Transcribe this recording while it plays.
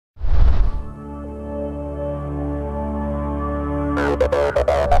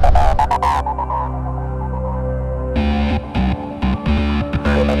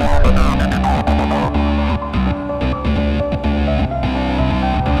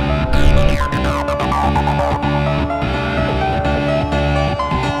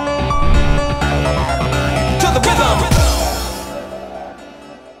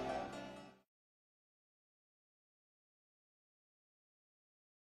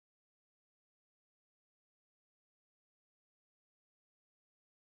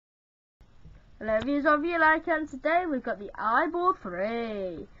Hello viewers of You Like, and today we've got the Iball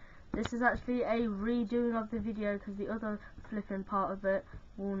 3. This is actually a redoing of the video because the other flipping part of it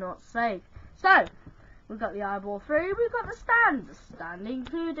will not save. So, we've got the Iball 3, we've got the stand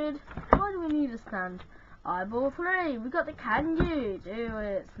included. Why do we need a stand? Iball 3, we've got the can you do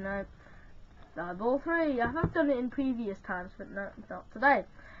it? No. Iball 3, I have done it in previous times, but no, not today.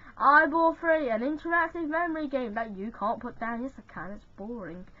 Iball 3, an interactive memory game that you can't put down. Yes I can, it's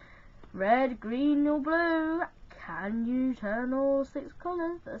boring. Red, green or blue, can you turn all 6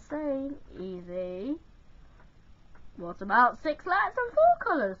 colours the same? Easy. What about 6 lights and 4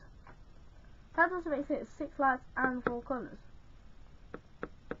 colours? That doesn't make sense, 6 lights and 4 colours.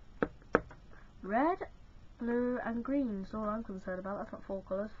 Red, blue and green is all I'm concerned about, that's not 4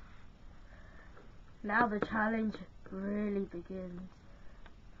 colours. Now the challenge really begins.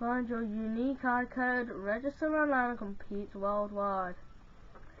 Find your unique iCode, register online and compete worldwide.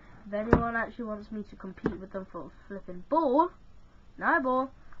 If anyone actually wants me to compete with them for a flipping ball,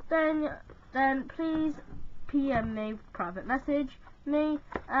 then please PM me, private message me,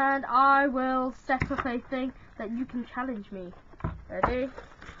 and I will set up a thing that you can challenge me. Ready?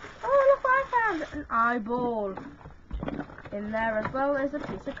 Oh look what I found! An eyeball. In there as well is a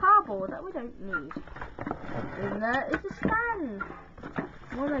piece of cardboard that we don't need. In there is a stand.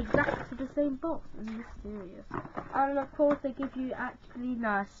 One exactly the same box. Mysterious. And of course they give you actually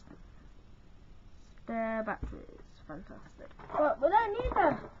nice spare batteries. Fantastic. But we don't need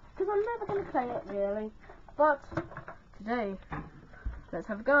them because I'm never going to play it really. But today, let's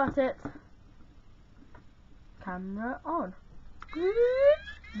have a go at it. Camera on.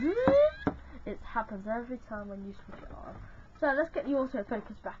 It happens every time when you switch it on. So let's get the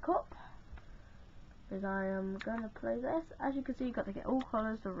autofocus back up. Because I am going to play this. As you can see, you've got to get all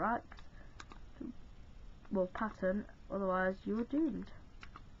colours the right pattern, otherwise you're doomed.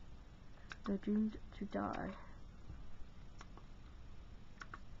 You're doomed to die.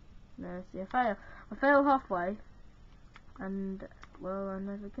 No, see, I fail halfway, and well, I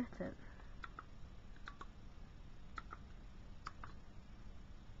never get it.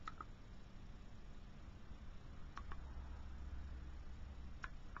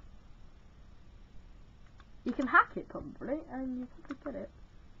 You can hack it probably, and you probably get it.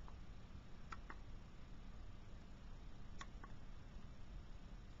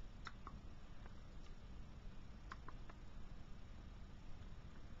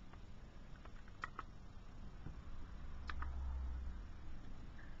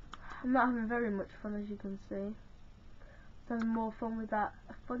 I'm not having very much fun, as you can see. I'm having more fun with that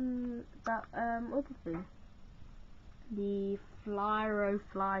other thing, the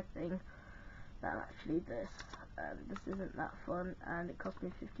fly thing. Than actually this. This isn't that fun, and it cost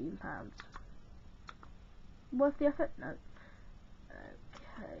me £15. Worth the effort? No.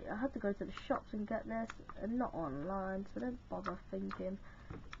 Okay, I had to go to the shops and get this, and not online, so don't bother thinking,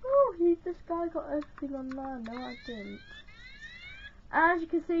 oh, this guy got everything online. No, I didn't. As you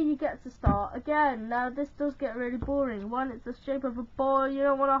can see, you get to start again. Now this does get really boring. One, it's the shape of a ball. You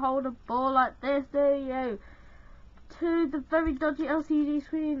don't want to hold a ball like this, do you? 2, the very dodgy LCD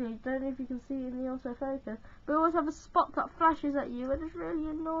screen. You don't know if you can see it in the autofocus. We always have a spot that flashes at you, and it's really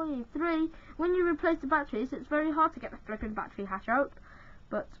annoying. 3, when you replace the batteries, it's very hard to get the flipping battery hatch out.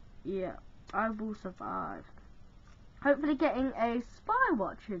 But yeah, I will survive. Hopefully getting a spy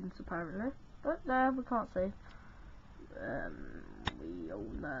watching, apparently. But we can't see. We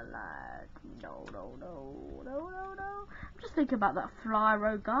own the land. No. I'm just thinking about that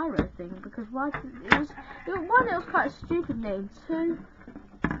Flyro Gyro thing, because why? It was quite a stupid name. 2,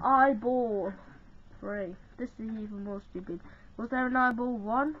 Iball 3. This is even more stupid. Was there an Iball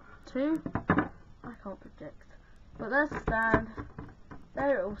 1, 2? I can't predict. But there's a stand.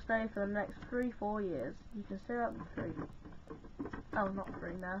 There it will stay for the next 3-4 years. You can see that in 3. Oh, not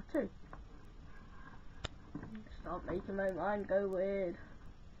 3 now, 2. Stop making my mind go weird.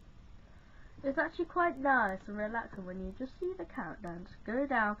 It's actually quite nice and relaxing when you just see the countdown just go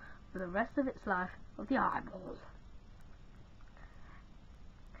down for the rest of its life of the eyeballs.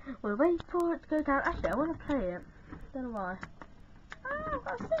 We'll wait for it to go down. Actually, I want to play it. Don't know why. Oh, I've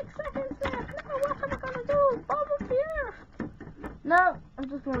got 6 seconds left. No, what am I going to do? Bottom of the earth. No, I'm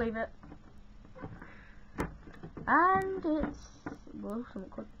just gonna leave it. And it's, well,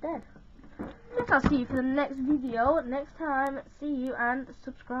 something called dead. Yes, I'll see you for the next video next time. See you and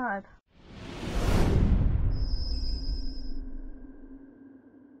subscribe.